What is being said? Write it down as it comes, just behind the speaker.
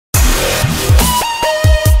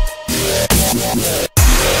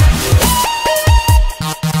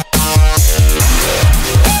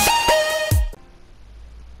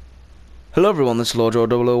Hello everyone, this is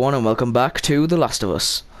LordJo001 and welcome back to The Last of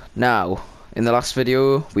Us. Now, in the last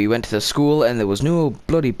video, we went to the school and there was no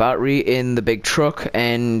bloody battery in the big truck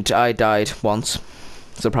and I died once,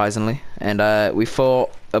 surprisingly. And we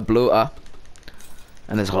fought a bloater.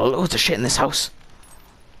 And there's loads of shit in this house.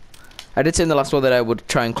 I did say in the last one that I would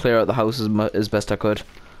try and clear out the house as best I could.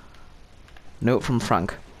 Note from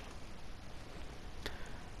Frank.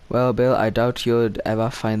 Well, Bill, I doubt you'd ever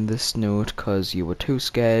find this note because you were too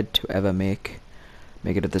scared to ever make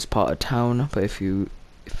it to this part of town. But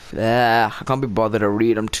I can't be bothered to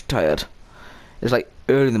read. I'm too tired. It's like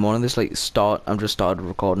early in the morning. I'm just started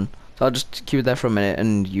recording, so I'll just keep it there for a minute,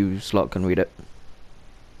 and you lot can read it.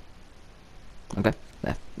 Okay,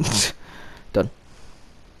 there, done.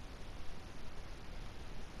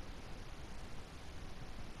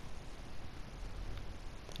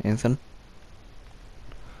 Anything?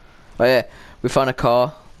 Oh yeah, we found a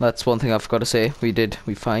car. That's one thing I forgot to say.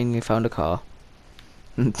 We finally found a car.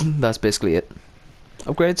 That's basically it.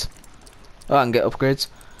 Upgrades? Oh, I can get upgrades.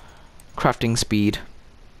 Crafting speed.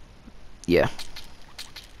 Yeah.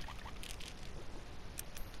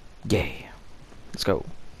 Yay. Let's go.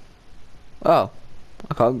 Oh,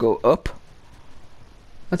 I can't go up.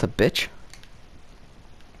 That's a bitch.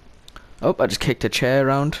 Oh, I just kicked a chair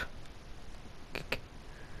around.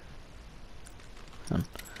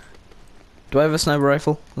 Do I have a sniper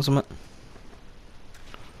rifle or something?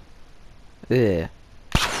 Yeah.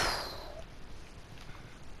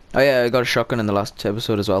 Oh yeah, I got a shotgun in the last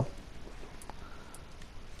episode as well.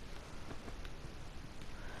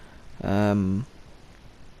 Ready?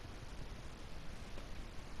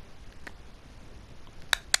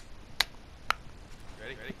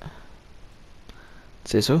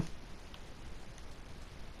 Say so.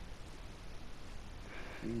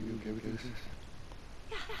 You okay with this?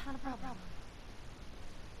 Yeah, not a problem.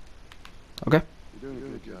 Okay. You're doing a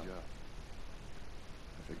good job.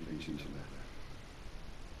 I think you can teach him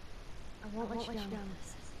that. I won't let you down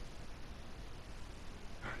this.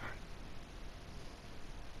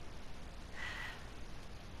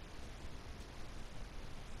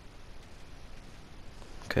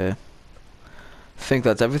 Okay. I think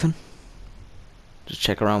that's everything. Just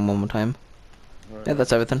check around one more time. Right. Yeah,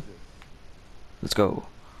 that's everything. Let's go.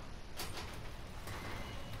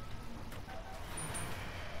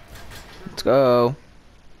 Let's go.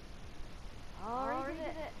 Already did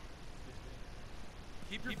it.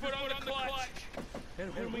 Keep your foot on the clutch.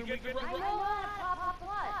 And when we get the I know how to pop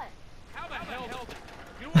what. how the hell?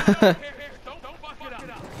 You want to don't fuck it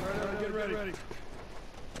up. Get ready.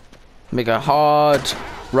 Make a hard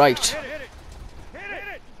right. Hit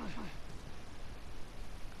it.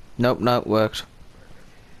 Nope, not worked.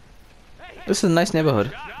 This is a nice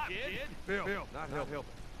neighborhood. Bill, not help.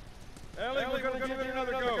 Ellie, we're gonna give it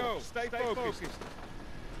another go. Stay focused.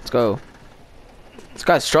 Let's go. This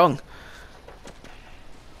guy's strong.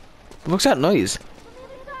 What's that noise?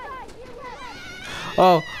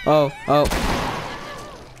 Oh.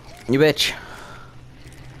 You bitch.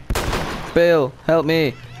 Bill, help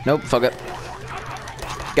me. Nope, fuck it.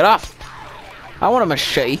 Get off. I want a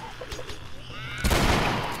machete.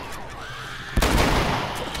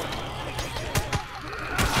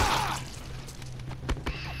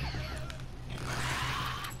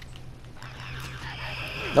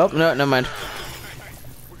 Nope, no, never mind.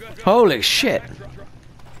 Holy shit.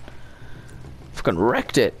 Fucking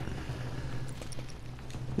wrecked it.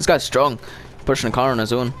 This guy's strong. Pushing a car on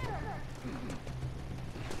his own.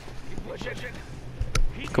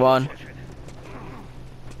 Come on.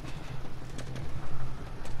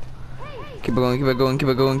 Keep it going.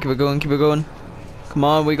 Come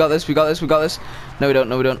on, we got this. No, we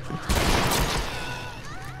don't.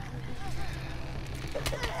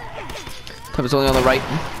 Time is only on the right.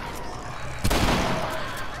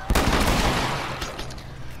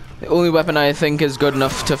 The only weapon I think is good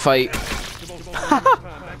enough to fight.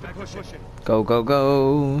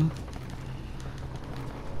 Go.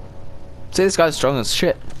 See, this guy's strong as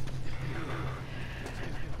shit.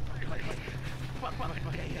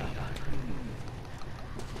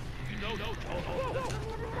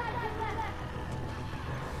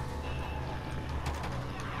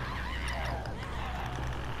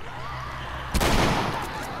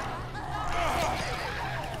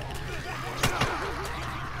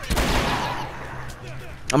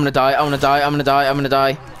 I'm gonna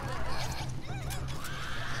die.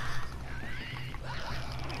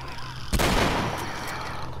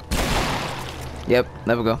 Yep,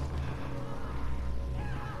 there we go.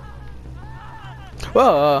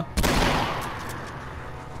 Whoa!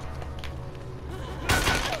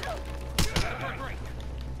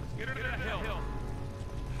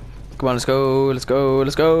 Come on, let's go, let's go,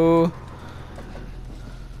 let's go.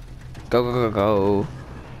 Go, go, go, go.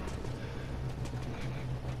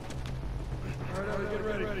 Alright, get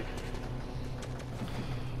ready.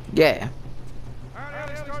 Yeah. Alright,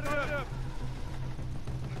 Ellie, start it up.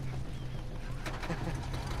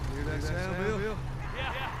 Hear that sound, Bill?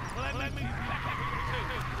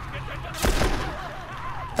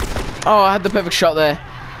 Oh, I had the perfect shot there.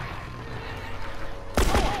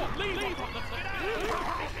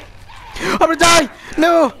 I'm gonna die!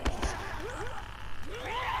 No!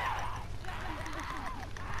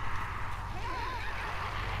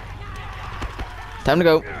 Time to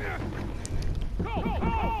go.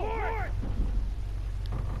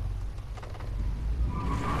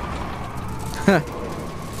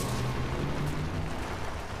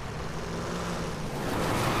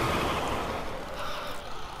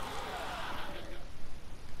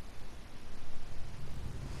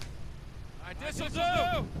 This'll do!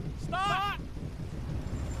 Stop!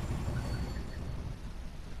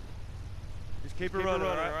 Just keep it running,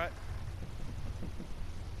 alright?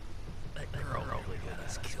 That girl really got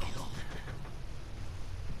us killed.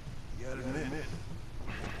 You gotta admit.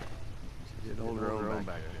 She did hold her own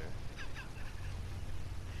back there.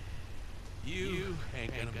 You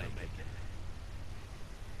ain't gonna make it.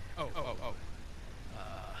 Oh.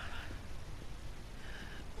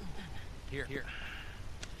 Here.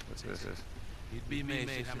 What's this? You'd be amazed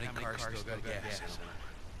at how many cars still got gas in them.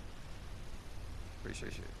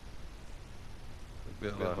 Appreciate it.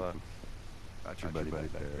 Bill, got your buddy back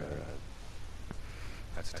there.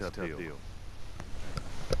 That's a tough deal.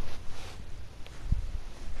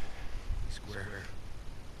 Square.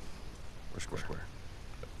 We're square.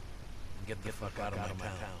 Get the fuck out of my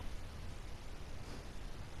town.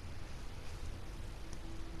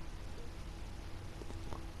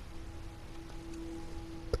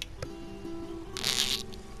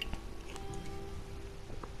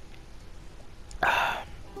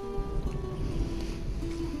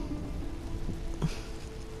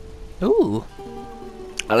 Ooh.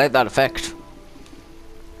 I like that effect.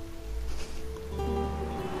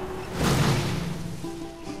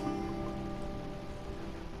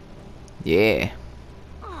 Yeah.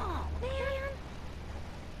 Oh, man.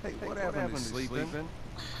 Hey, what happened to sleeping?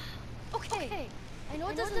 Okay. I know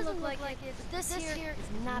it doesn't look like it, but this here is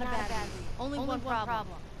not a bad movie. Only one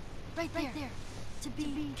problem. Right there. To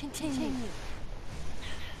be continued.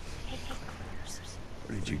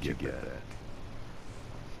 Where did you get that?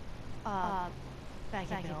 Back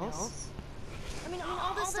in Hills. I mean,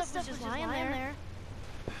 all this stuff was just lying there.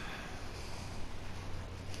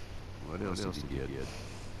 What else did you get?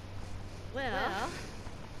 Well,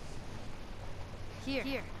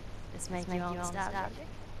 here. This makes you all nostalgic.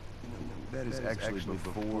 That is actually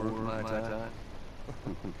before my time.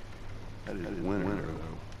 That is winter,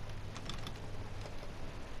 though.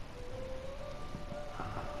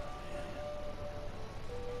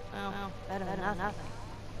 Oh, better than nothing.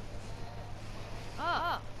 Oh,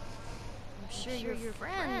 I'm sure your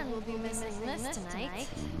friend will be missing this tonight.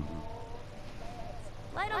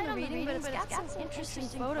 Light on the reading, but it's got some interesting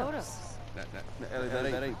photos.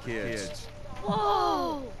 Ellie, that ain't kids.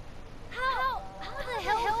 Whoa! How the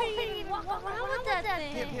hell can you walk around with that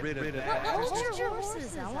thing? Get rid of that. Hold your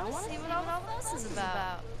horses. I want to see what all the fuss is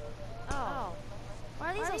about. Oh.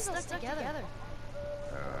 Why are these all stuck together?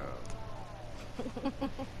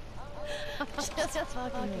 Just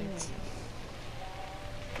fucking with you.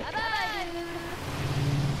 Bye-bye, dude.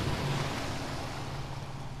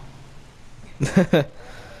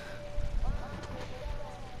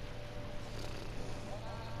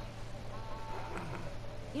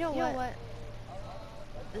 You know what?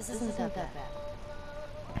 This isn't that bad.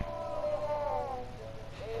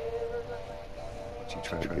 She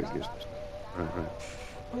tried to get us.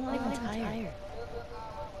 I'm not even tired.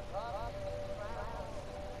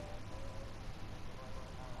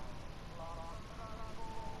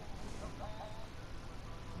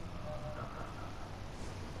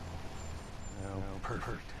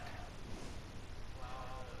 Perfect.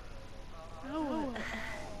 Oh.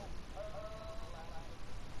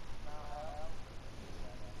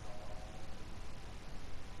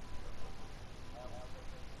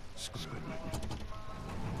 Screw it.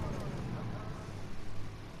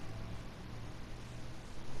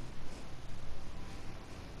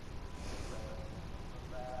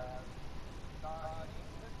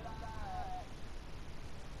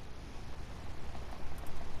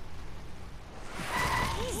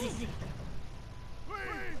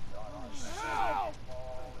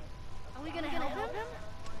 Are we gonna help him?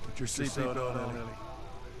 Put your seatbelt on, Ellie.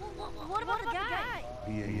 What about the guy?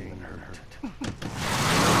 He ain't even hurt.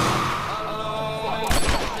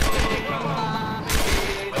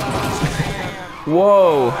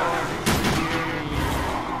 Whoa.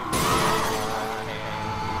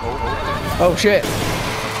 Oh shit.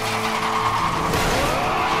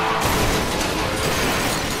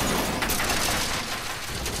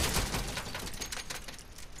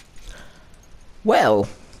 Well,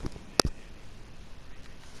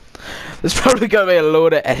 there's probably gonna be a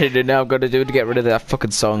load of editing now I'm gonna do to get rid of that fucking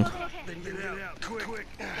song. Then get out, quick.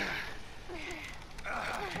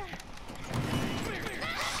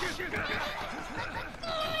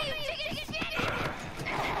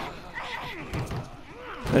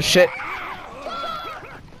 Oh shit.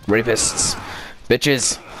 Rapists.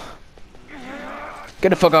 Bitches. Get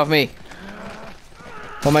the fuck off me.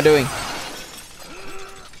 What am I doing?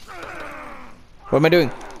 What am I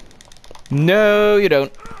doing? No, you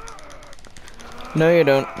don't. No, you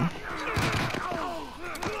don't.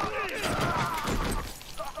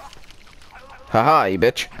 Haha, you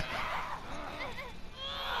bitch.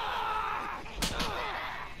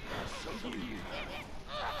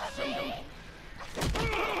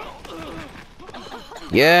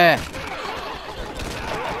 Yeah.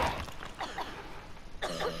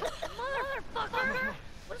 Motherfucker!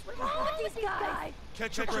 What's wrong with these guys?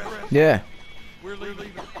 Catch your breath. Yeah. We're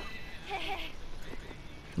leaving.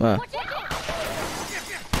 Well.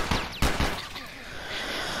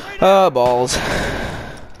 Oh, balls.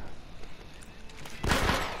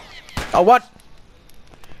 Oh, what?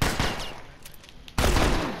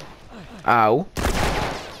 Ow.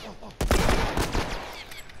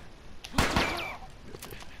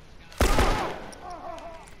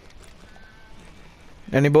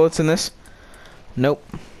 Any bullets in this? Nope.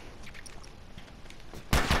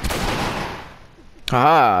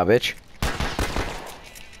 Haha, bitch.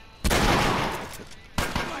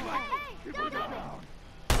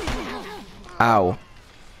 Ow.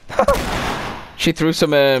 She threw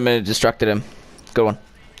some and it distracted him. Good one.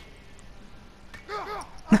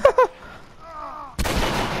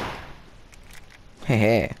 Hey,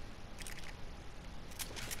 hey.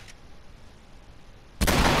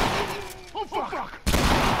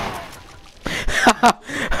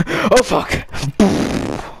 Oh fuck!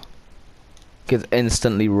 Gets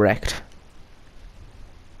instantly wrecked.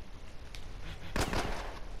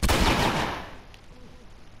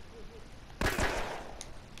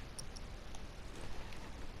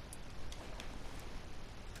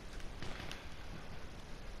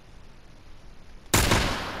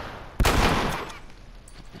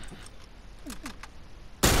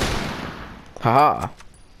 Haha.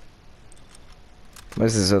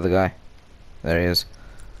 Where's this other guy? There he is.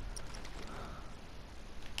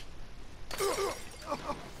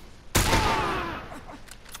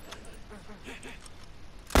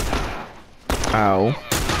 Ow.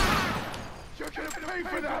 You're gonna pay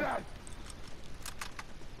for that!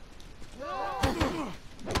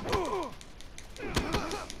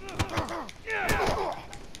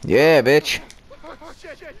 Yeah, bitch.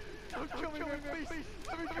 Shit! Don't kill me, please!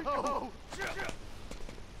 Let me go!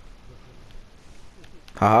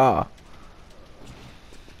 Haha.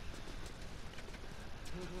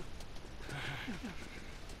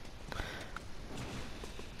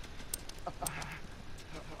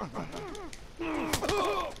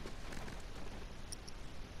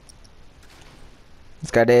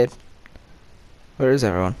 This guy dead. Where is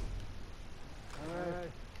everyone?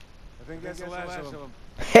 Alright. I think that's the last of them.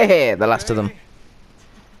 Hey, the last of them.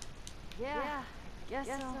 Yeah, guess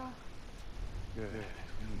so. Good.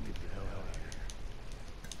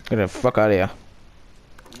 Get the fuck out of here.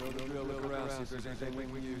 You know the drill, look around, see if there's anything we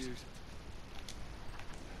can use.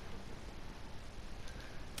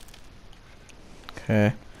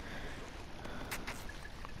 Okay.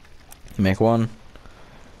 Make one. I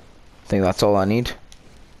think that's all I need.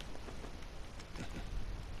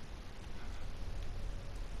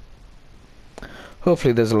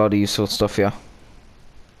 Hopefully there's a lot of useful stuff here.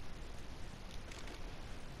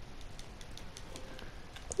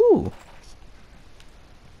 Ooh.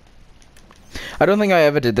 I don't think I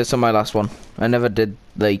ever did this on my last one. I never did,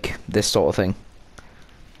 like, this sort of thing.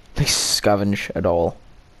 Like, scavenge at all.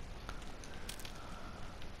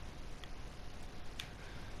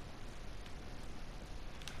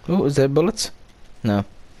 Oh, is there bullets? No.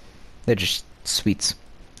 They're just sweets.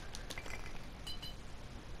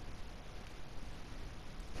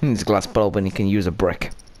 He needs a glass bulb and he can use a brick.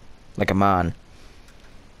 Like a man.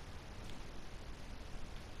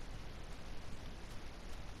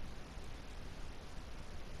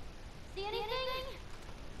 See anything?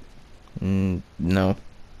 No.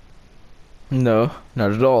 No,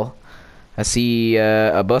 not at all. I see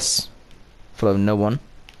a bus full of no one.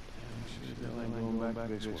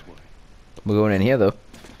 We're going in here though.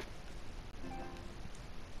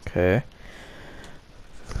 Okay.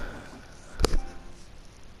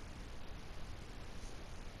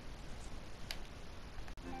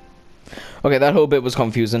 Okay, that whole bit was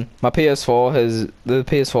confusing. The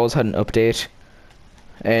PS4's had an update,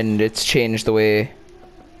 and it's changed the way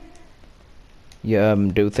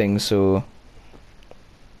you do things, so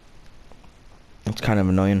it's kind of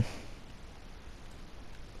annoying.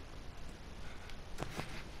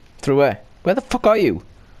 Through where? Where the fuck are you?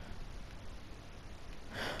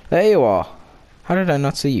 There you are. How did I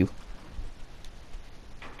not see you?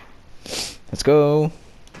 Let's go.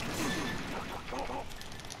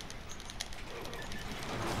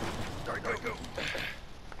 Go.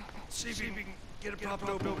 See if you can get it popped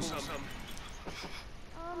open with something.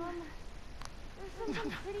 There's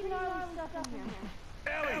some pretty gnarly stuff in here.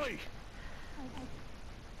 Ellie!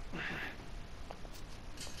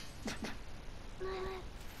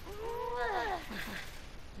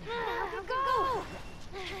 Go!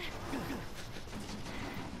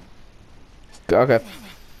 Okay.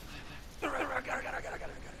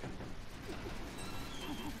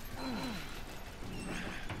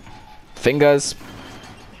 Fingers.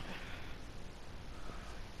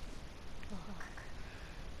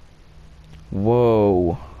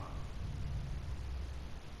 Whoa.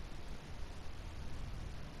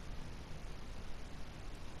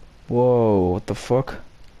 Whoa, what the fuck?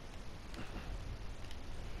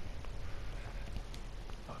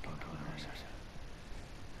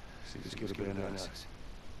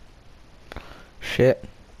 Shit.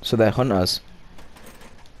 So they're hunters.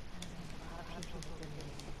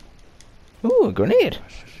 Ooh, a grenade.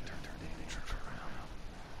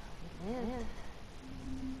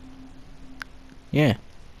 Yeah.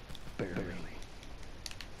 Barely.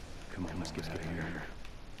 Come on, let's get out of here.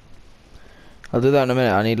 I'll do that in a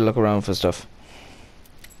minute. I need to look around for stuff.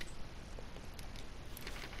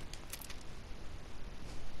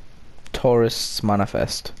 Tourists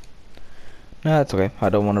manifest. No, that's okay. I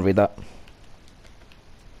don't want to read that.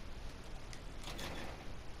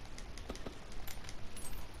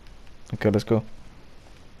 Okay, let's go.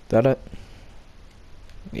 That it?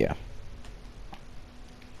 Yeah.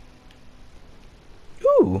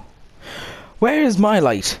 Ooh. Where is my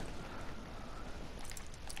light?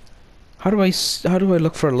 How do I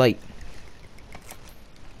look for a light?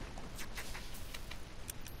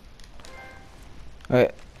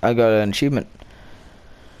 I got an achievement.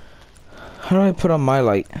 How do I put on my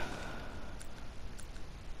light?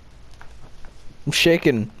 I'm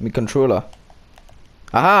shaking my controller.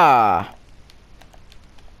 Aha!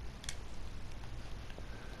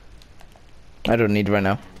 I don't need it right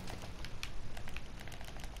now.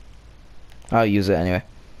 I'll use it anyway.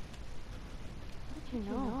 What did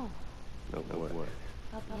you know No, what?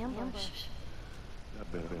 about the ambush?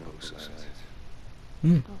 I've been on both sides.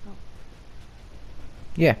 Hmm.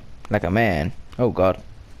 Yeah, like a man. Oh god. So,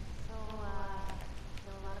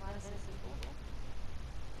 there were a lot of innocent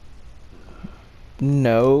people?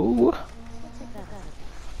 No.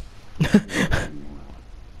 We'll take that.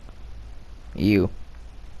 You.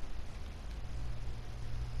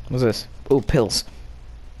 What's this? Oh, pills.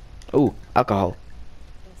 Oh, alcohol.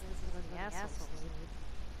 Guess this is where the assholes live.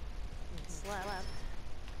 And slept.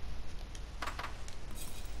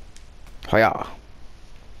 Hoya.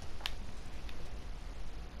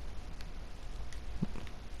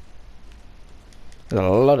 There's a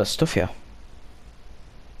lot of stuff here.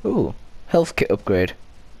 Ooh, health kit upgrade.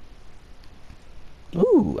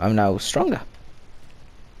 Ooh, I'm now stronger.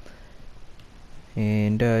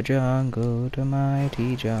 In the jungle, the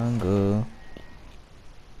mighty jungle.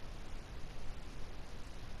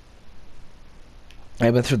 I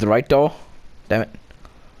went through the right door. Damn it.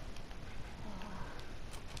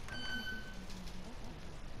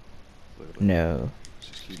 No.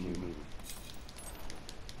 Just keep moving.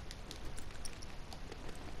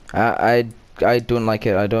 I don't like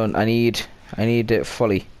it. I need it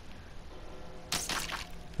fully.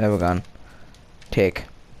 There we go. Take.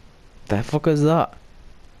 The fuck is that?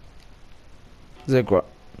 Is it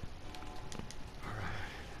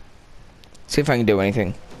see if I can do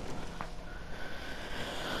anything.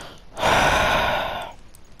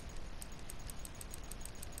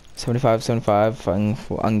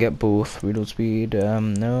 $75. I can get both. Reload speed.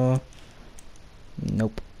 No.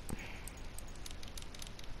 Nope.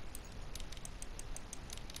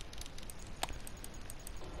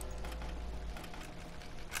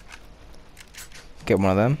 Get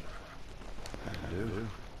one of them.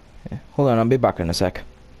 Yeah. Hold on, I'll be back in a sec.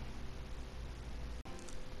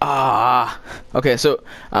 Okay, so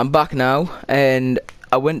I'm back now, and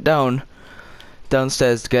I went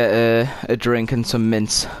downstairs to get a drink and some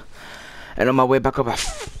mints, and on my way back up,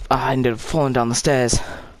 I ended up falling down the stairs.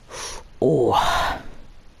 Oh,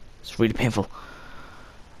 it's really painful.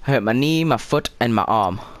 I hurt my knee, my foot, and my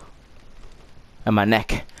arm, and my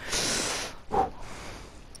neck.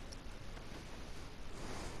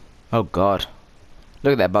 Oh god.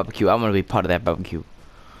 Look at that barbecue. I want to be part of that barbecue.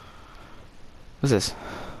 What's this?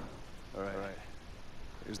 All right.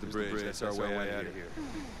 Here's the bridge. That's our way out of here.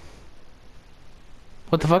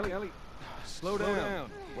 What the fuck? Slow down.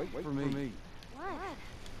 Wait for me. What?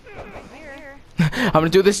 Here. I'm gonna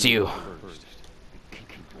do this to you.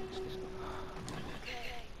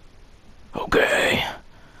 Okay.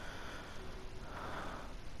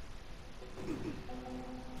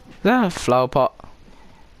 Is that a flower pot?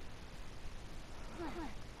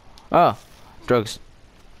 Oh, drugs.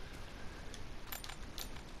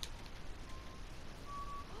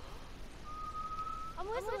 I'm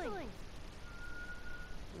whistling.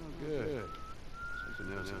 Good.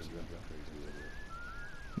 Something else has got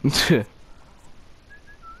crazy over there.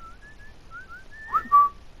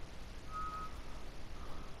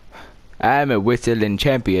 I'm a whistling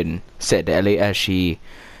champion, said Ellie as she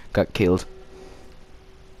got killed.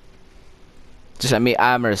 Just like me,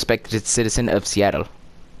 I'm a respected citizen of Seattle.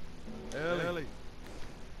 Ellie.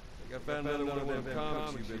 I found another one of them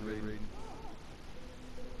comics you've been reading.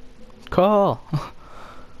 Cool.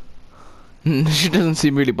 She doesn't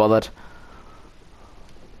seem really bothered.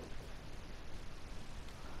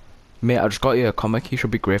 Mate, I just got you a comic. You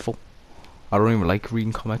should be grateful. I don't even like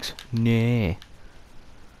reading comics. Nah.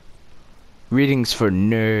 Reading's for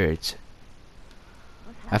nerds.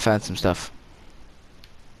 I found some stuff.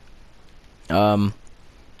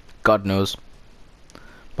 God knows.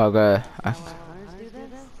 But Cute.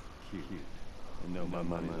 I know my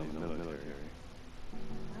money's in the military.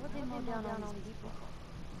 Why would they mow down all these people?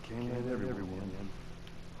 Can't let everyone.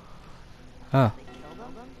 huh. They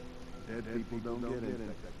killed them? Dead people don't get it.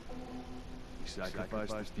 We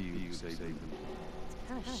sacrificed a few to save them.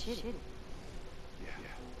 Kind of shitty.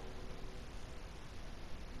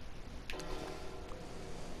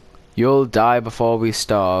 You'll die before we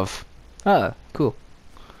starve. Ah, cool.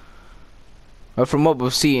 Well, from what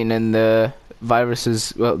we've seen in the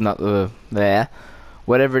viruses, well, not the there,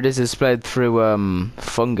 whatever it is spread through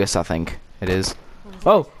fungus. I think it is.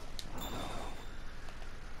 Oh,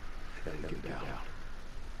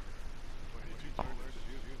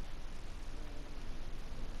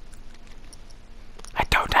 I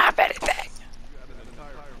don't have anything.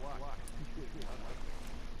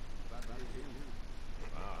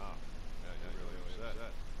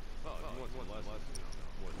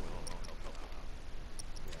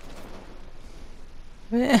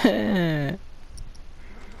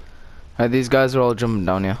 These guys are all jumping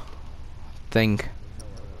down here. Think.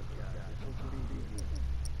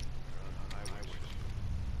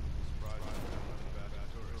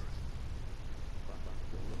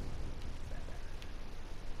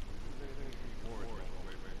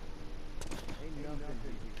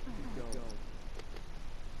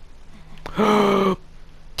 You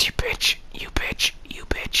bitch, you bitch, you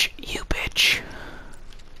bitch, you bitch.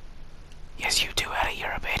 Yes, you do, Ellie,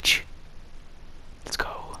 you're a bitch. Let's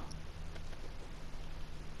go.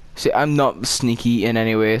 See, I'm not sneaky in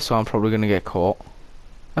any way, so I'm probably gonna get caught.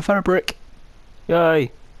 I found a brick.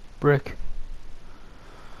 Yay! Brick.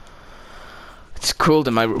 It's cold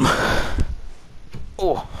in my room.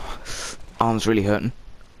 Oh, arm's really hurting.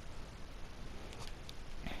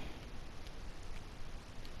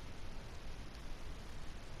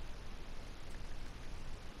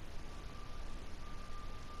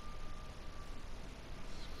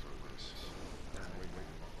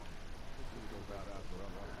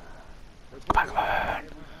 Come on, come on.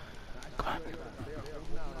 Come on.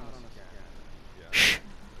 Shh.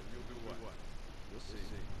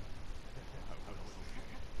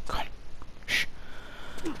 Come on. Shh.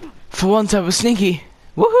 For once I was sneaky.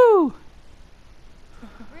 Woohoo! The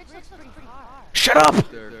bridge looks pretty far. Shut up!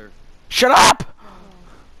 Shut up!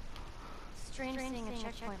 Strange seeing a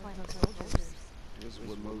checkpoint with those soldiers. This is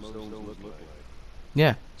what most homes look like.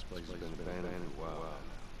 Yeah. This place has been abandoned for a while.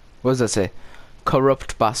 What does that say?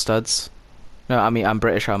 Corrupt bastards. No, I mean, I'm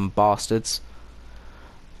British, I'm bastards.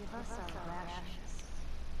 Give us our rations.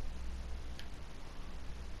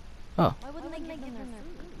 Oh. Why wouldn't they give them their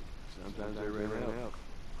food? Sometimes they ran out.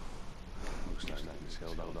 Most times it's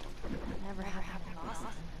held on. Never happened in Boston.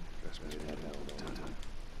 Trust me, it happened all the time.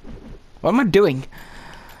 What am I doing?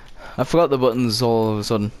 I forgot the buttons all of a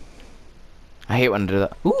sudden. I hate when I do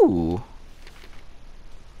that. Ooh.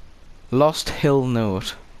 Lost Hill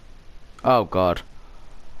Note. Oh god.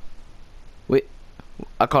 Wait.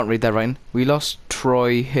 I can't read that right. We lost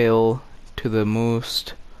Troy Hill to the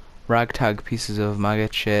most ragtag pieces of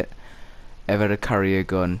maggot shit ever to carry a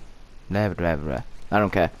gun. Blah, blah, blah. I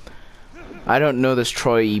don't care. I don't know this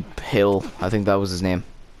Troy Hill. I think that was his name.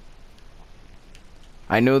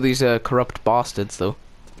 I know these corrupt bastards though.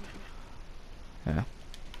 Yeah.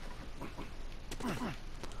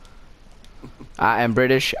 I am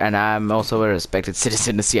British, and I'm also a respected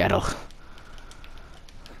citizen of Seattle.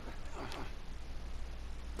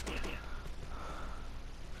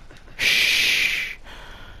 Shh.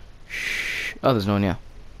 Shh. Oh, there's no one here.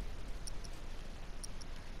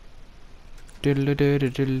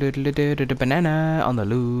 Banana on the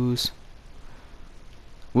loose.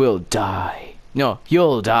 We'll die. No,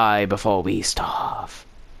 you'll die before we starve.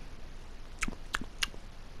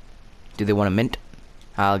 Do they want a mint?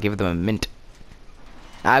 I'll give them a mint.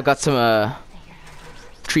 I've got some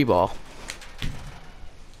tree ball.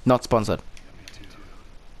 Not sponsored.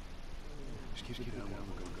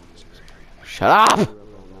 Shut up!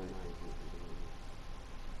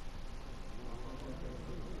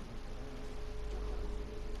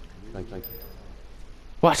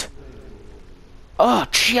 What? Oh,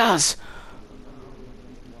 cheers!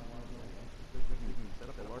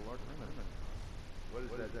 What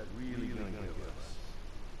is that really going to give us?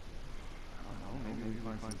 I don't know, maybe we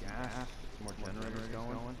find some gas, some more generators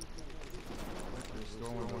going. Let's store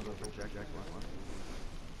one of those projectors.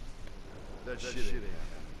 That shit ain't happening.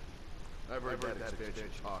 I've heard that expansion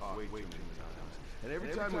talk way too many times. And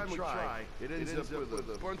every time we try, it ends up with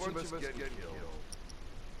a bunch of us getting killed.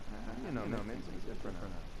 You know, maybe it's different now.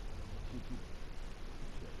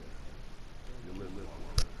 You live.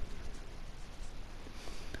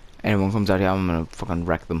 Anyone comes out here, I'm gonna fucking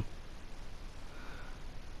wreck them.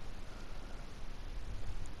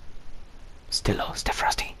 Stillo, stay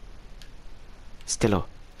frosty. Stillo,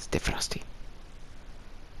 stay frosty.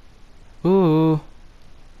 Ooh.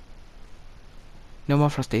 No more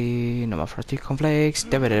frosty, no more frosty cornflakes.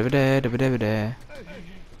 Da ba da ba da da ba da ba da.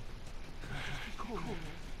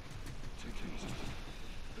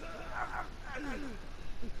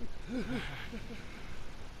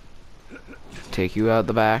 Take you out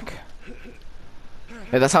the back.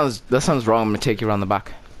 Hey, that sounds wrong. I'm gonna take you around the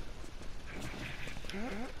back.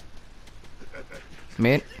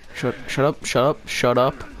 Mate, shut up. Shh. Shut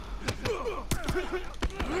up.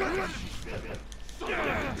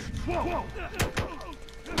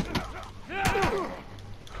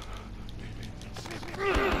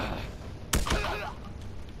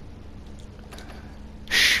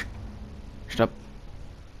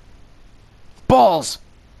 Balls!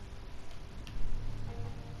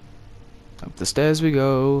 Up the stairs we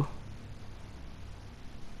go.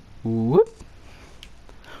 Whoop.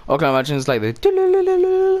 Oh, can I imagine it's like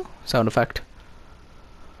the sound effect?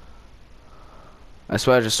 I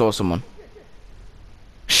swear I just saw someone.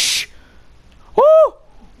 Shh! Woo!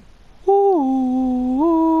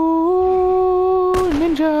 Ooh,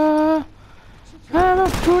 ninja! I'm a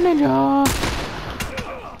true ninja!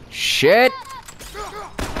 Shit!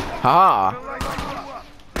 Haha!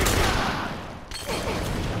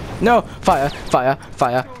 No! Fire!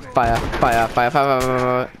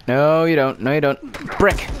 No, you don't. No, you don't.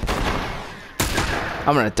 Brick!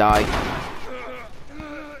 I'm gonna die.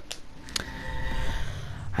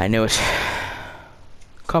 I knew it.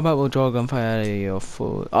 Combat will draw gunfire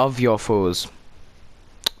of your foes.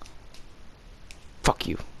 Fuck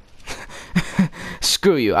you.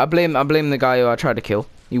 Screw you. I blame the guy who I tried to kill.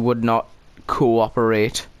 He would not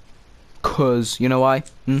cooperate. Cause you know why?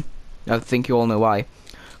 I think you all know why.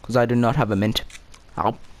 Cause I do not have a mint.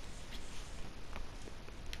 Ow.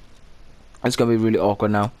 It's gonna be really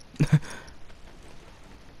awkward now.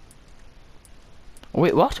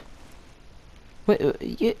 Wait, what? Wait,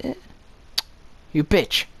 you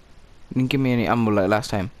bitch! You didn't give me any ammo like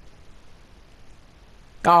last time.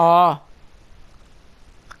 Ah!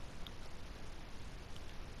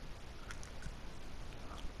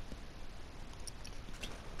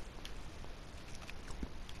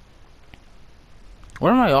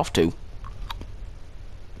 Where am I off to?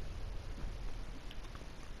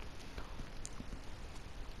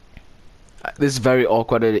 This is very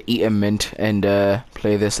awkward to eat a mint and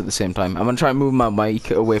play this at the same time. I'm gonna try and move my mic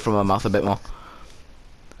away from my mouth a bit more.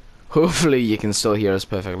 Hopefully you can still hear us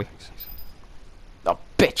perfectly. Oh,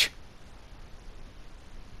 bitch!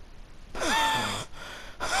 Oh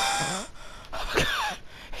my god.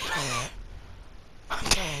 I'm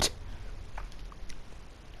dead.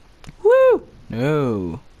 Woo!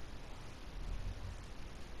 No.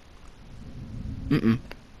 Mm-mm.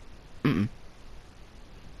 Mm-mm.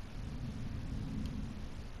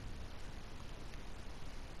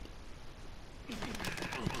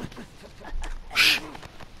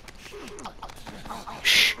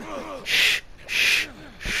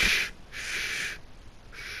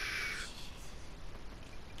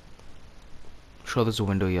 Sure, there's a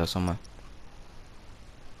window here somewhere.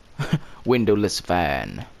 Windowless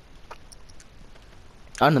van.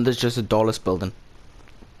 Oh no, there's just a doorless building.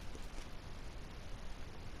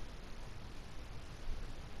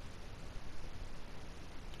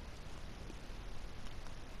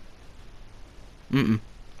 Mm-mm.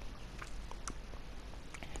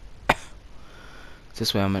 It's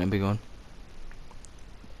this way I'm meant to be going.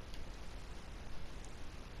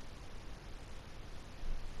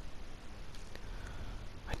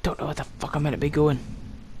 I don't know where the fuck I'm meant to be going.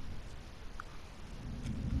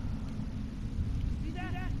 See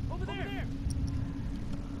that? Over there!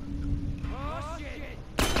 Oh, shit!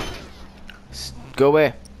 Go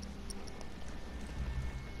away.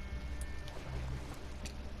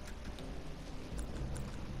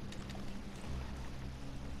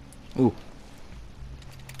 Ooh.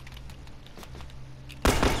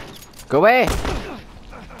 Go away!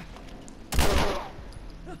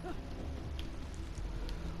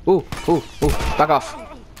 Ooh, ooh, ooh. Back off.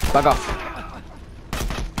 Back off.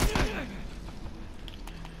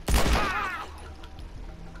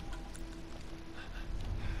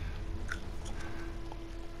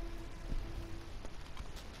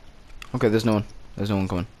 Okay, there's no one. There's no one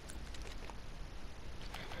coming.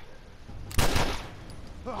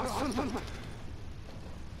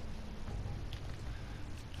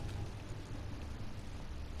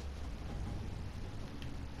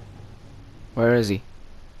 Where is he?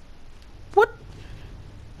 What?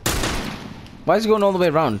 Why is he going all the way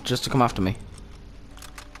around just to come after me?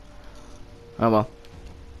 Oh well.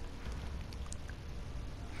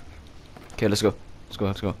 Okay, let's go. Let's go,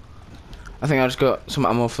 let's go. I think I just got some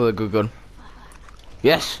ammo for the good gun.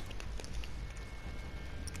 Yes!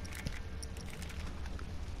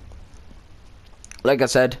 Like I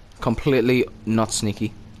said, completely not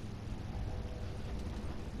sneaky.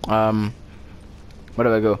 Where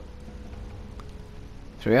do I go?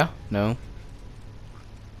 Through here? No.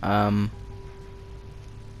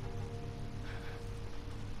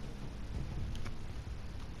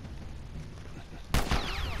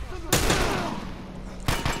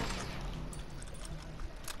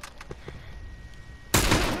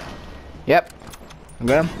 Yep. I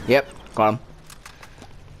got him? Yep. Got him.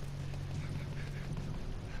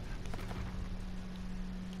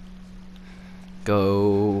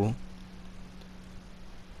 Go.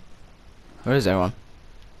 Where is everyone?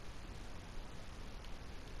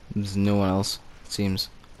 There's no one else, it seems.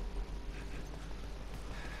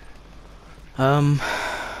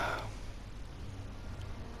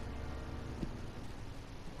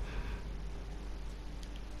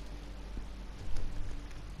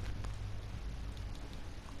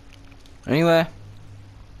 Anywhere?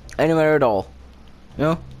 Anywhere at all?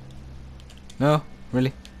 No? No?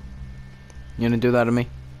 Really? You gonna do that to me?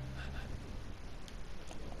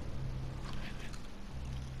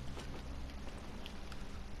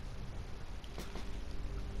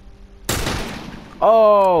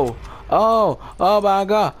 Oh! Oh! Oh my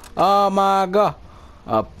god! Oh my god!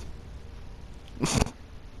 I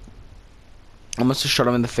must have shot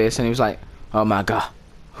him in the face and he was like, oh my god,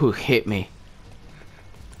 who hit me?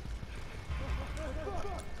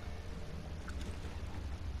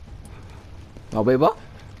 Oh, baby.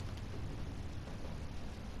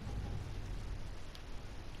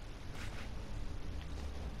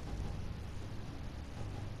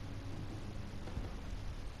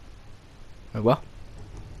 Wait, what?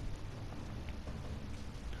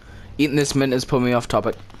 Eating this mint has put me off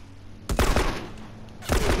topic.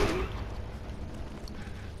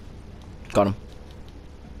 Got him.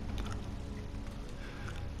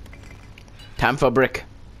 Time for a brick.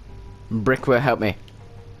 Brick will help me.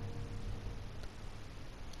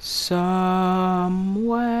 Somewhere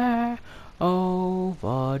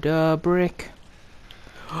over the brick.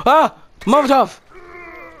 Ah! Molotov!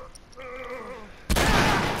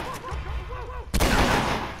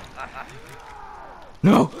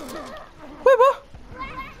 No! Wait, what?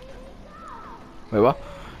 Wait, what?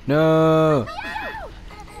 No!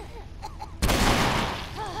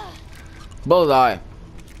 Bullseye!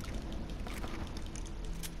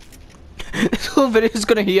 This whole video is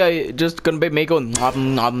gonna hear just gonna be me going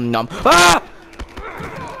nom nom nom. Ah!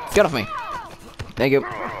 Get off me! Thank you.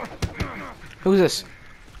 Who's this?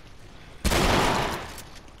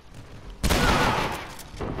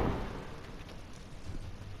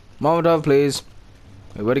 Molotov, please.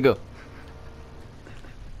 Wait, where'd he go?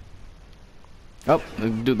 Oh,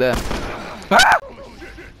 do that. Ah!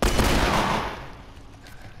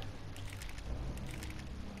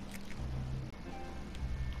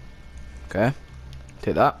 Okay,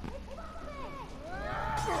 take that.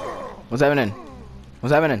 What's happening?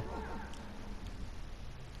 What's happening?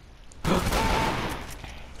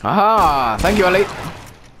 Aha! Thank you, Ellie.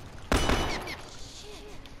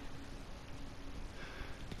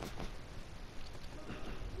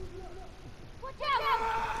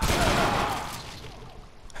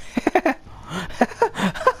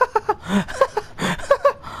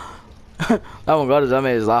 That one got us. That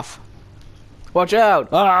made us laugh. Watch out!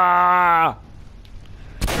 Ah!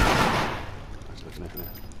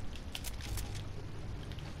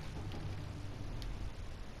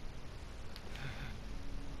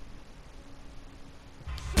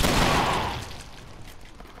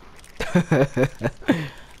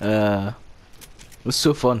 It was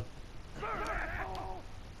so fun.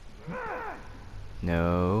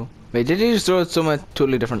 No. Wait, did he just throw it somewhere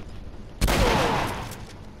totally different?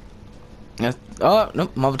 Yeah. Oh, no,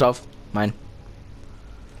 Molotov. Mine.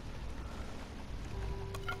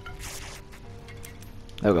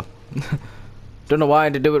 There we go. Don't know why I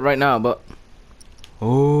had to do it right now, but...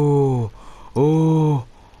 Oh. Oh.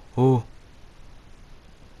 Oh.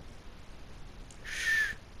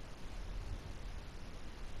 Shh.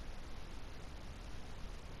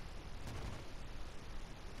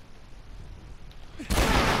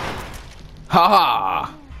 Ha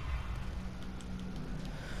ha!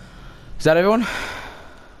 Is that everyone?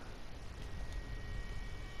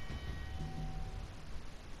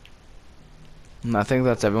 I think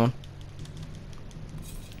that's everyone.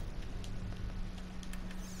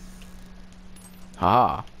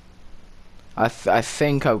 Ah, I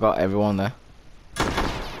think I've got everyone there.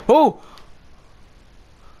 Oh!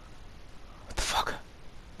 What the fuck?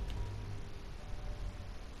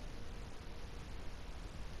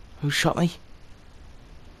 Who shot me?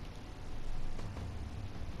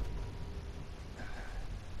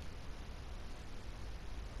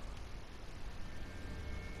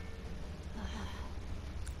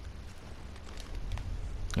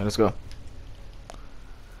 Yeah, let's go.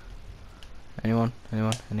 Anyone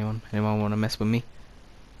want to mess with me?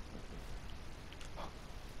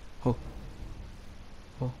 Oh.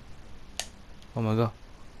 Oh. Oh my god.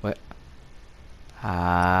 Wait.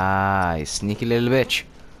 Ah, you sneaky little bitch.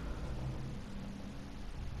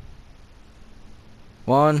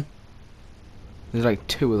 One. There's like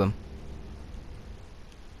two of them.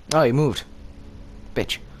 Oh, he moved.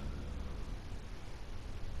 Bitch.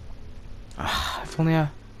 Ah, if only I...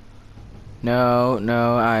 No,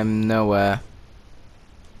 no, I'm nowhere.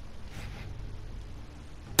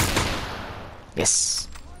 Yes.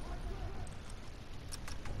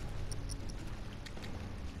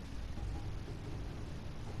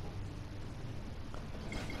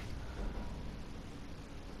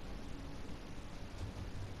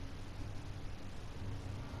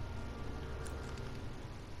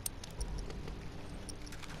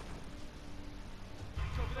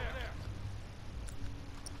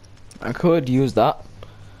 I could use that.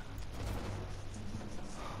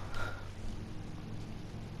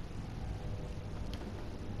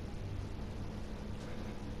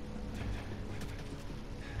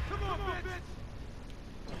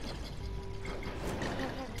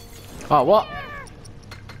 Oh, what?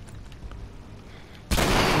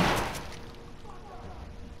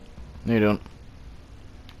 No, you don't.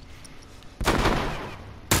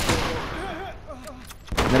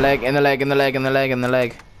 In the leg, in the leg, in the leg, in the leg, in the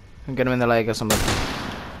leg. Get him in the leg or something.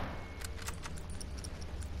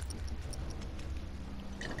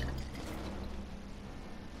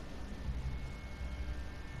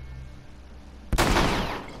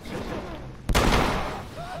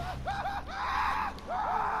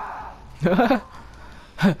 Ah!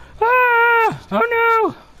 Oh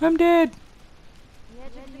no! I'm dead. The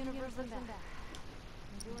edge of the universe and back.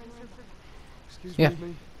 Excuse Yeah.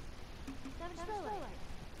 me.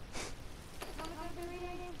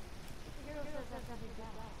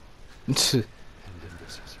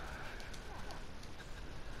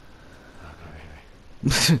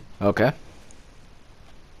 Okay.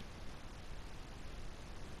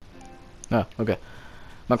 Oh, okay.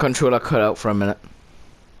 My controller cut out for a minute.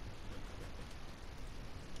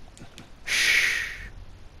 Shh.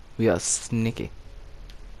 We are sneaky.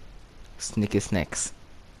 Sneaky snacks.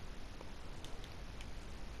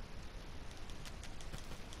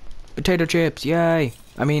 Potato chips, yay!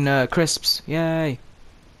 I mean, crisps, yay!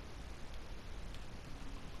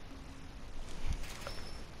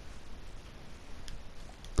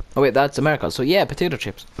 Oh wait, that's America, so yeah, potato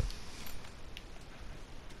chips.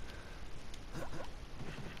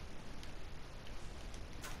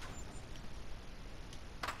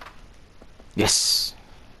 Yes!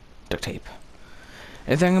 Duct tape.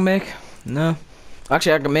 Anything I can make? No.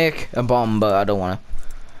 Actually, I can make a bomb, but I don't wanna.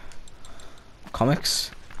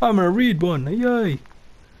 Comics? I'm gonna read one, yay!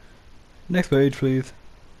 Next page, please.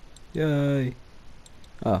 Yay!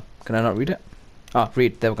 Oh, can I not read it? Oh,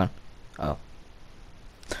 read, there we go. Oh.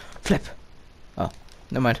 Flip! Oh,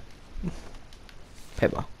 never mind.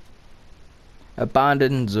 Paper.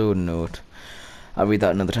 Abandoned zone note. I'll read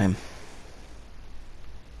that another time.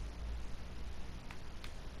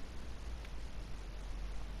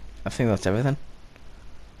 I think that's everything.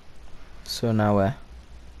 So now where?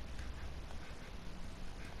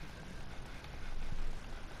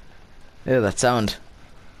 Yeah, that sound.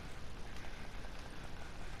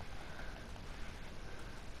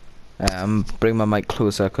 Bring my mic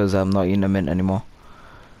closer because I'm not in a mint anymore.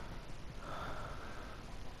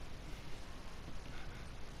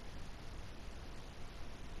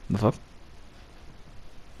 The fuck?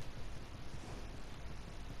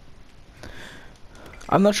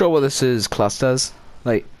 I'm not sure what this is classed as.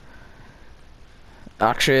 Like,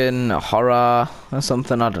 action, horror, or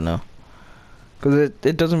something, I don't know. Because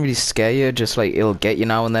it doesn't really scare you, just like, it'll get you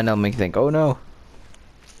now and then, it'll make you think, oh no.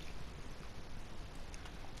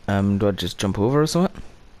 Do I just jump over or something?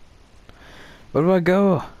 Where do I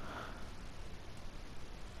go?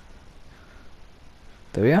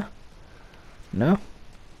 There we are? No?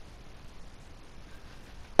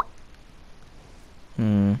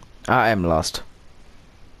 I am lost.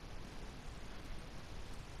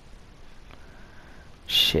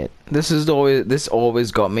 Shit. This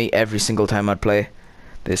always got me every single time I'd play.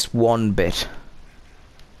 This one bit.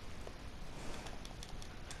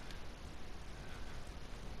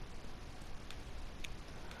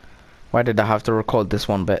 Why did I have to record this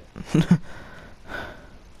one bit?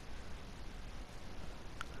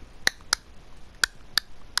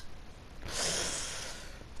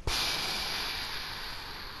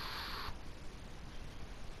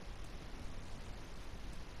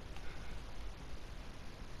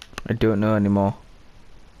 I don't know anymore.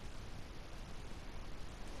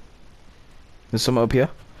 There's someone up here.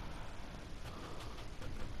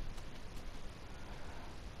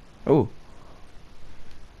 Oh.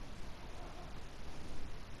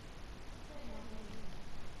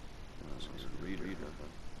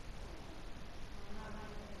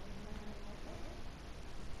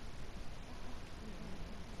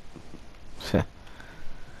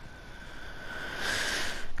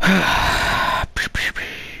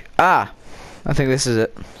 Ah, I think this is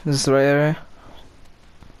it. This is the right area.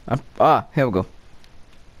 Here we go.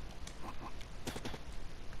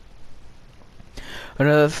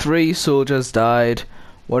 Another 3 soldiers died.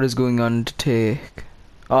 What is going on to take?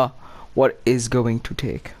 What is going to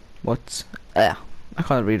take? What's... I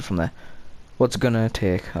can't read from there. What's gonna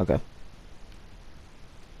take? Okay.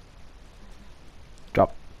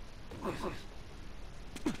 Drop.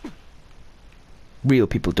 Real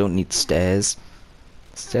people don't need stairs.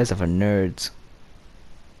 Stairs are for nerds.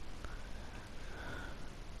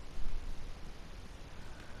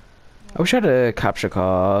 I wish I had a capture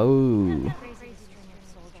car. Ooh.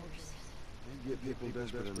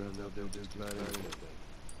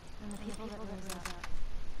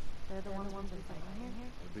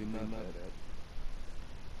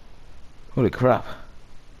 Holy crap.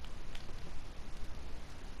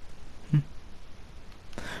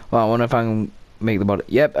 Well, I wonder if I can make the body.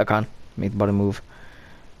 Yep, I can make the body move.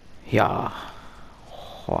 Yeah.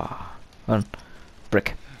 On.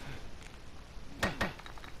 Brick.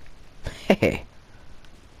 Hey.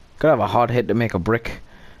 Gotta have a hard hit to make a brick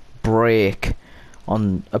break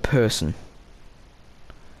on a person.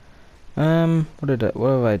 What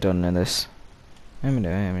have I done in this? I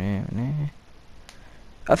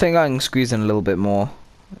think I can squeeze in a little bit more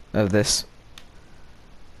of this.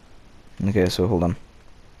 Okay, so hold on.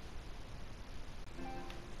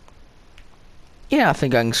 Yeah, I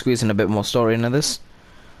think I can squeeze in a bit more story into this.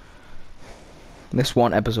 This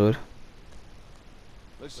one episode.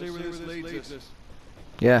 Let's see where this leads us.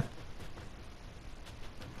 Yeah.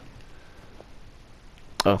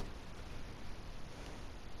 Oh.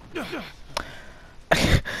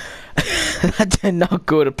 That did not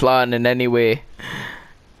go to plan in any way.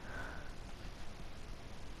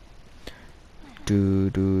 Do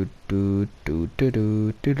do do do do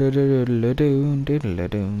do do do do do do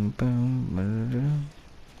do do.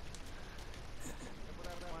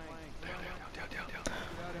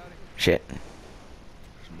 Shit.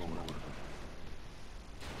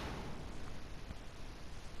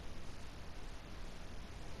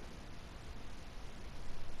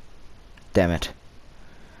 Damn it.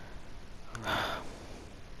 I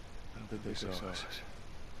don't think they saw us.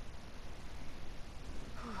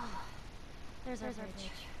 There's our bridge.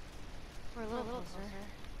 We're a little closer.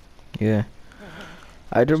 Yeah.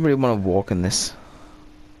 I don't really want to walk in this.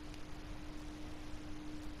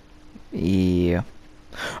 Yeah.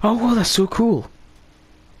 Oh, wow, that's so cool.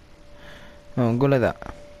 Oh, go like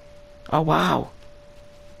that. Oh, wow.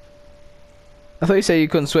 I thought you said you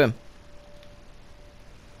couldn't swim.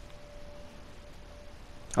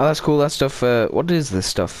 Oh, that's cool. That stuff, what is this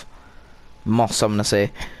stuff? Moss, I'm gonna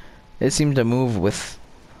say. It seems to move with,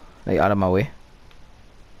 like, out of my way.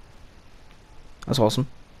 That's awesome.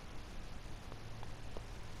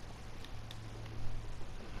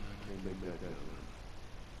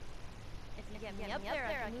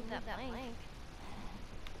 plank.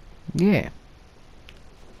 Yeah.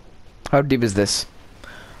 How deep is this?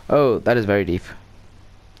 Oh, that is very deep.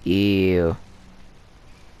 Ew.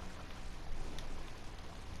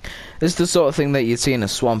 This is the sort of thing that you'd see in a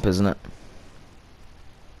swamp, isn't it?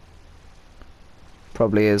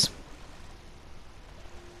 Probably is.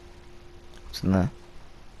 What's in there?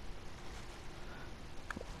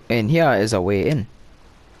 And here is our way in.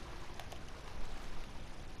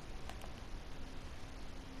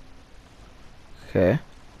 Okay.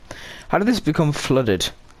 How did this become flooded?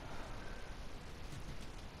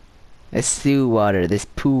 This sewer water, this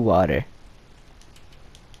poo water.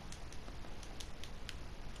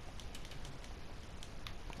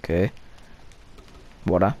 Okay.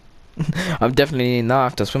 Water. I'm definitely not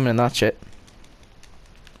after swimming in that shit.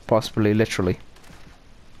 Possibly, literally.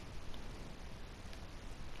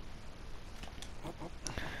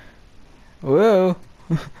 Whoa.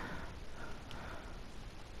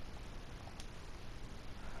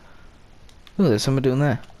 Oh, there's someone doing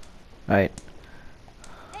there. Alright.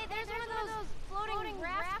 Hey, there's one of those floating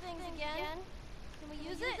raft things again. Can we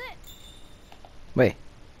use it? Wait.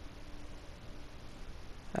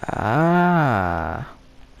 Ah.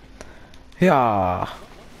 Yeah.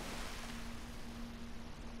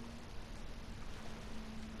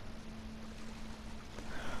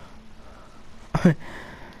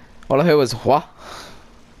 All I heard was what?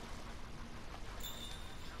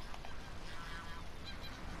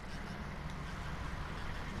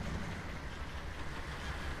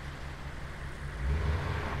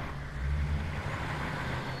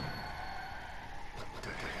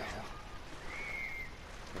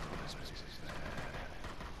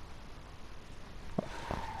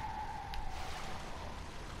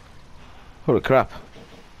 Holy crap.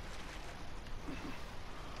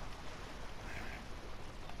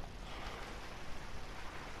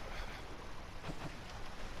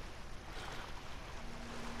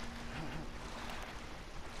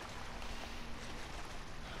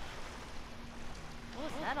 What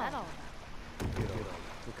was that all about?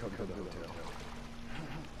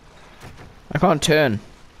 I can't turn.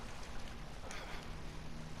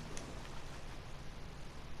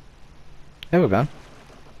 There we go.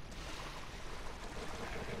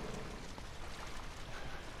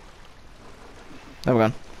 There we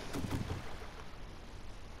go.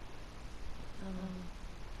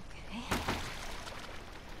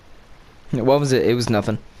 Okay. What was it? It was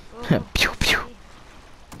nothing. Pew pew.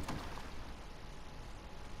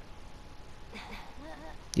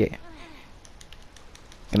 Yeah.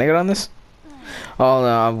 Can I get on this? Oh no,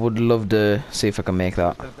 I would love to see if I can make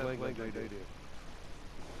that.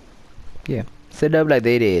 Yeah. Set up like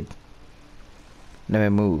they did. Let me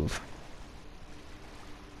move.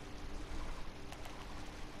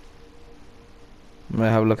 I'm gonna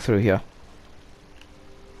have a look through here.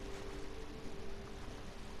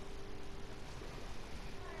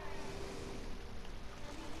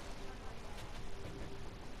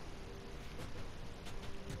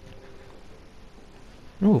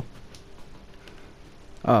 Ooh.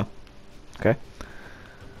 Oh. Okay.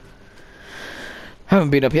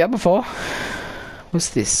 Haven't been up here before. What's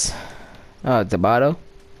this? Oh, it's a bottle.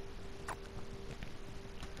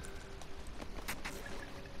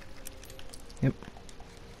 Yep.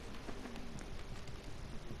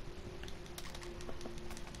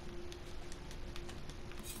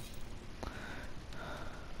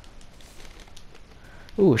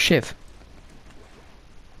 Ooh, shiv.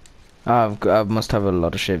 I must have a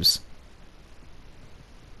lot of shivs.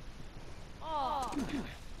 Oh, this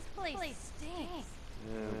place stinks.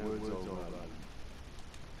 Yeah, words all about it.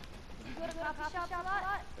 You go to the coffee shop a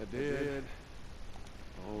lot? I did.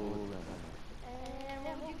 Oh, And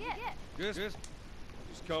what would you get?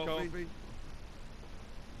 Just coffee.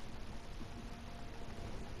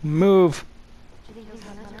 Move. Do you think he's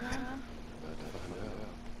running around?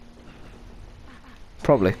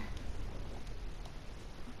 Probably.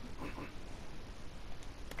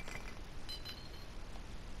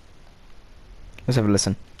 Let's have a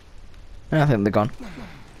listen. I think they're gone.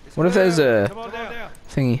 What if there's a Come on down.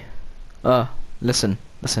 thingy? Listen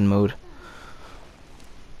mode.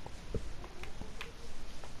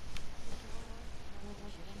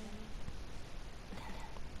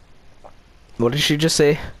 What did she just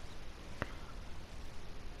say?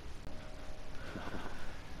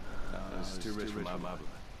 this is too rich for my blood.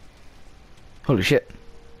 Holy shit.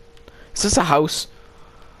 Is this a house?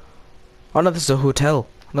 Oh no, this is a hotel.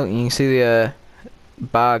 Look, you can see the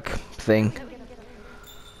bag thing.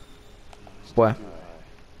 Where?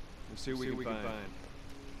 Let's see what we can find.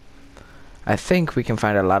 I think we can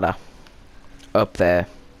find a ladder. Up there.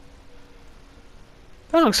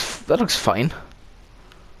 That looks fine.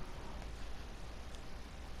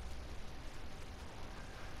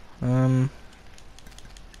 My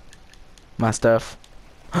stuff.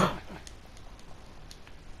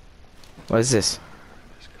 What is this?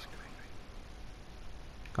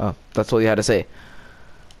 Oh, that's all you had to say.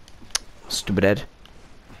 Stupid Ed.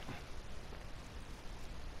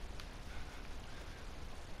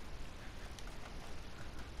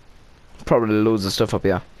 Probably loads of stuff up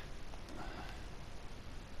here.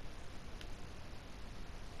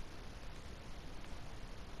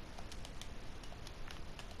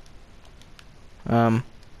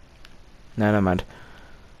 No, never mind.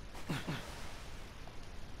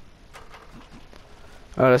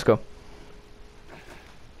 Oh, let's go.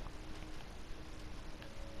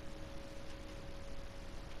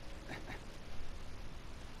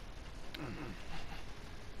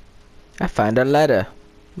 I found a ladder.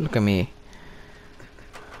 Look at me.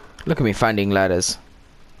 Look at me finding ladders.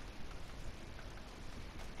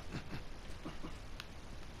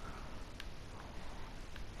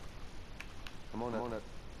 Come on up.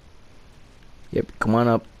 Yep, come on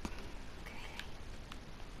up.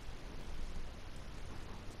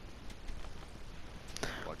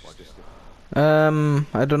 Watch this.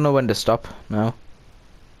 I don't know when to stop now.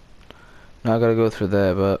 Now I gotta go through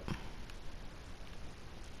there, but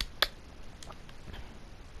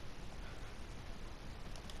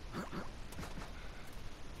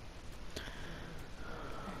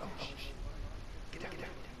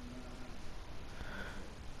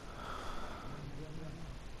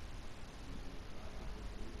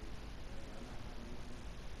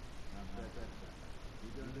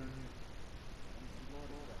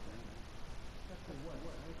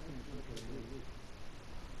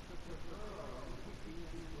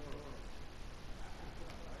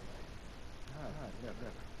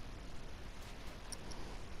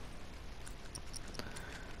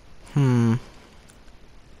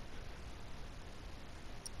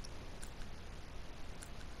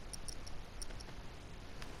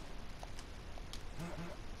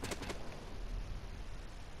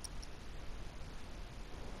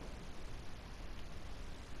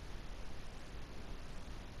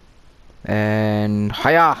and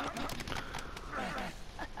hiya.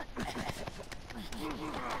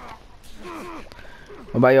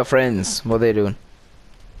 What about your friends? What are they doing?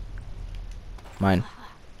 Mine.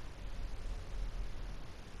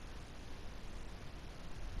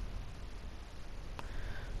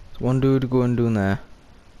 There's one dude going doing there.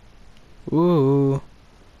 Ooh.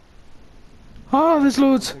 Oh, there's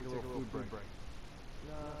loads.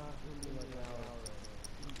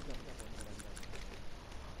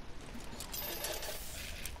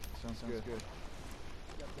 Sounds good.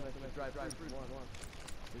 Drive through one.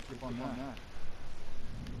 Keep on that.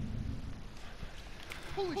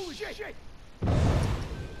 Holy shit! Oh,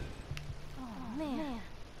 man.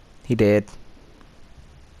 He did.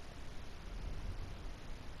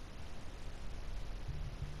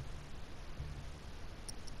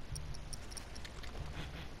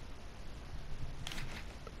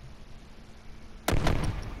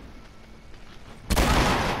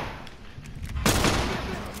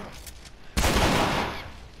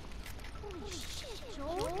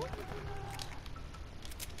 Joel?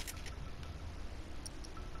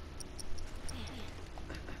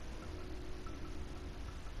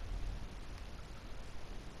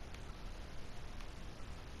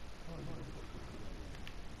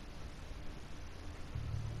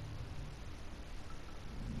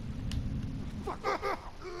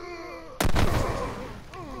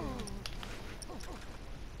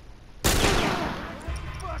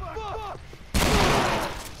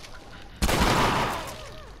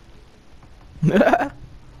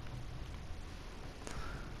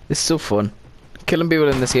 It's so fun. Killing people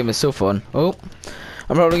in this game is so fun. Oh,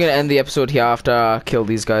 I'm probably gonna end the episode here after I kill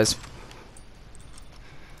these guys.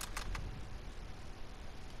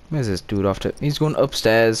 Where's this dude off to? He's going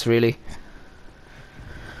upstairs, really.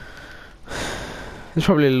 There's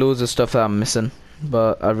probably loads of stuff that I'm missing,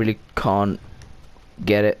 but I really can't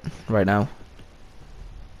get it right now.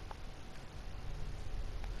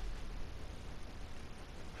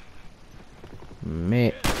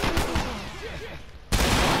 Mate.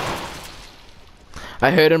 I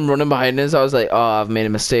heard him running behind us. I was like, oh, I've made a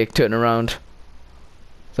mistake turning around.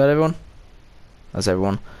 Is that everyone? That's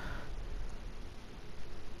everyone.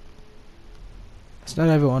 It's not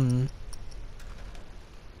everyone.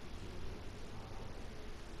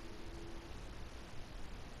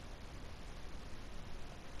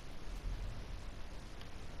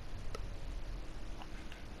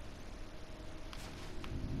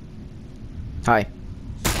 Hi.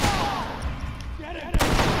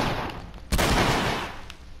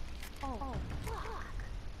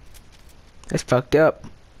 It's fucked up.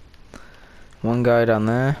 One guy down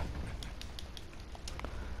there.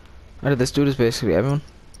 How did this do this basically everyone?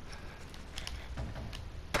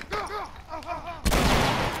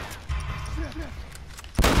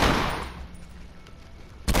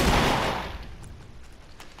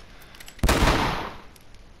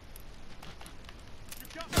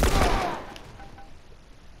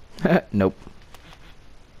 Nope.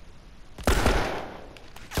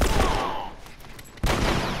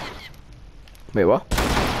 Wait, what?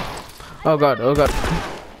 Oh god, oh god.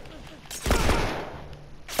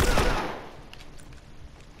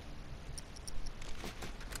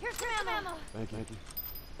 Here's some ammo. Thank you.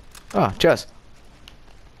 Oh, cheers.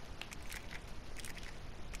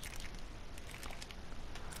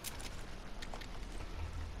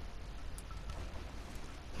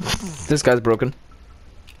 This guy's broken.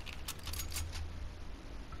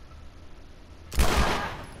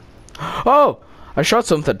 Oh! I shot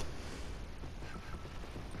something.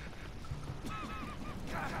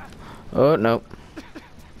 Oh, no.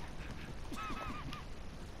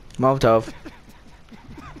 Molotov.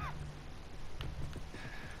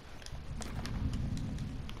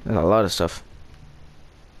 There's a lot of stuff.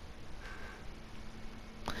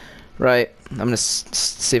 Right, I'm gonna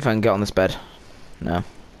see if I can get on this bed. No.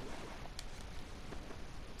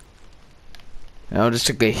 No, just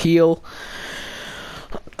took a heal.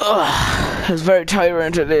 Ugh, it's very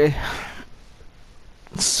tiring today.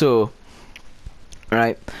 So,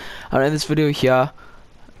 right, I'll end this video here.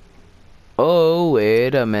 Oh,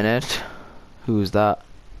 wait a minute. Who's that?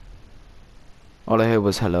 All I heard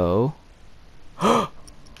was hello.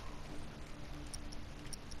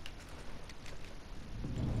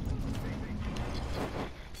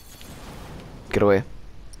 Get away.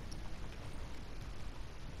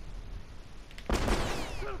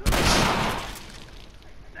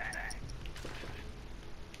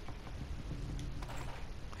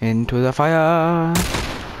 Into the fire.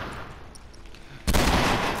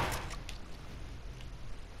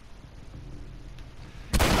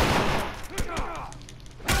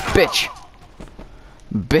 Bitch.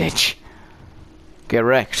 Bitch. Get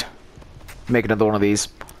wrecked. Make another one of these.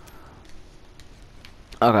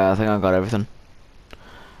 Okay, I think I got everything.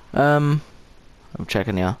 I'm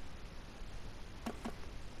checking, yeah.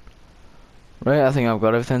 Right, I think I've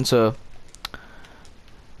got everything, so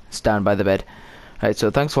stand by the bed. Right,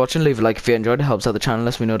 so thanks for watching. Leave a like if you enjoyed. It helps out the channel,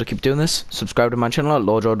 lets me know to keep doing this. Subscribe to my channel at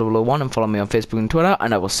LordJoe001 and follow me on Facebook and Twitter,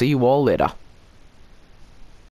 and I will see you all later.